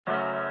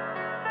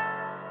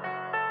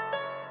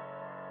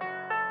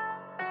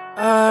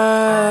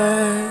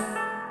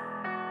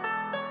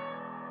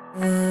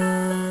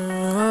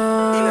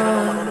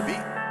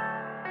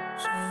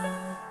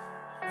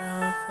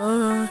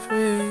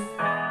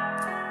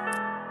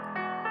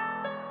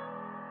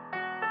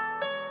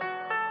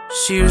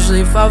She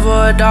usually fuck for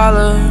 $1,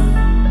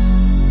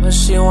 but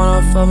she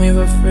wanna fuck me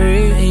for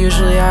free. And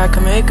usually I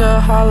can make her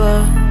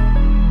holler,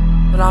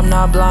 but I'm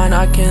not blind,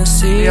 I can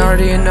see. You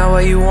already know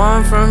what you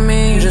want from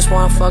me. You just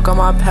wanna fuck on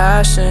my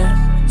passion,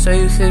 so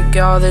you could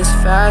get all this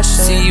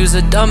fashion. See, you's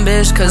a dumb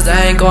bitch, cause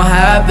that ain't gon'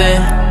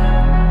 happen.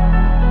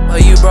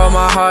 But you broke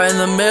my heart in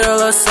the middle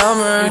of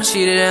summer. You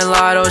cheated and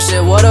lied, oh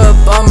shit, what a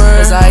bummer.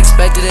 Cause I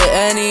expected it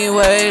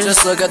anyway.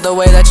 Just look at the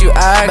way that you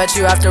act. Bet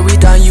you after we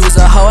done you was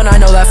a hoe, and I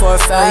know that for a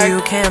fact. You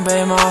can't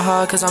break my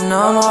heart, cause I'm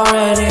numb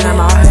already. And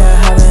I'm out here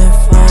having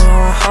fun,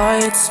 my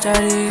heart it's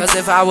steady. Cause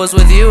if I was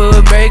with you, it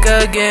would break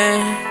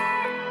again.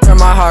 Turn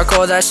my heart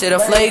cold, that shit a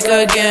flake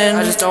again.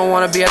 I just don't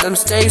wanna be at them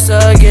stakes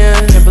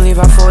again. Can't believe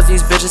I fought with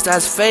these bitches,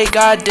 that's fake,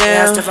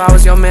 goddamn. Asked if I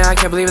was your man, I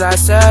can't believe that I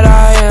said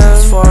I am.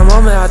 Just for a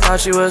moment, I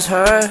thought you was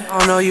her. I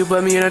don't know, you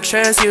put me in a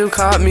trance, you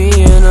caught me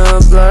in a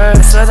blur.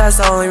 I swear that's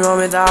the only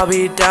moment that I'll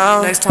be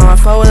down. Next time I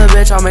fuck with a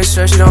bitch, I'll make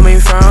sure she don't mean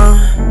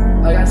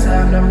frown. Like I said,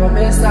 I'm never gonna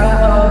miss that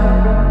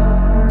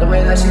hoe. The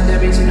way that she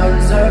did me, she don't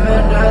deserve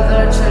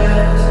another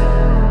chance.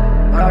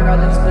 But I got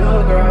this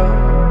new girl,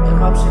 and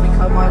hope she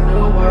become my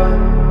new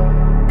world.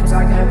 Cause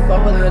I can't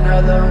fuck with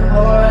another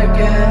whore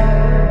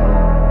again.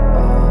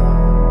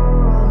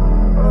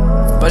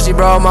 But she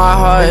broke my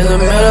heart in the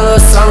middle of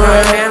summer.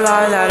 I can't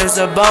lie, that is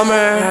a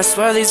bummer. I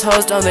swear these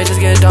hoes dumb, they just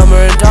get dumber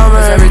and dumber.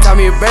 Cause every time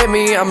you break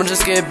me, I'ma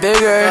just get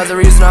bigger. But the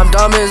reason I'm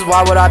dumb is,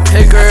 why would I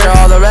pick her? After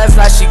all the red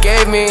flags she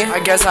gave me,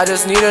 I guess I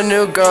just need a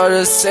new girl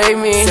to save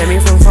me. Save me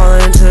from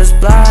falling into this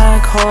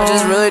black hole. I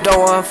just really don't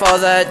wanna fall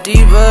that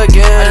deep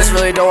again. I just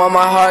really don't want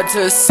my heart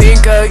to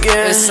sink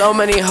again. There's so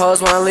many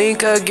hoes wanna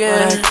link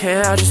again, but I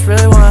can't, I just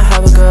really wanna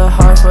have a good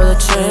heart for the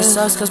chance. It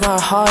sucks cause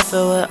my heart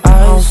filled with ice.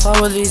 I don't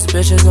fuck with these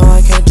bitches, no I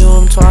can't do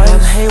them twice. I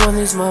hate when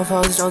these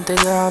motherfuckers don't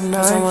think that I'm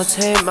nice. I'ma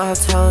take my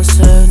talents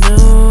to the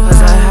news,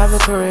 cause I have a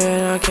career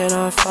and I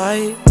cannot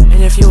fight.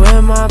 And if you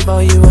in my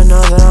boat, you would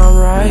know that I'm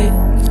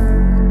right.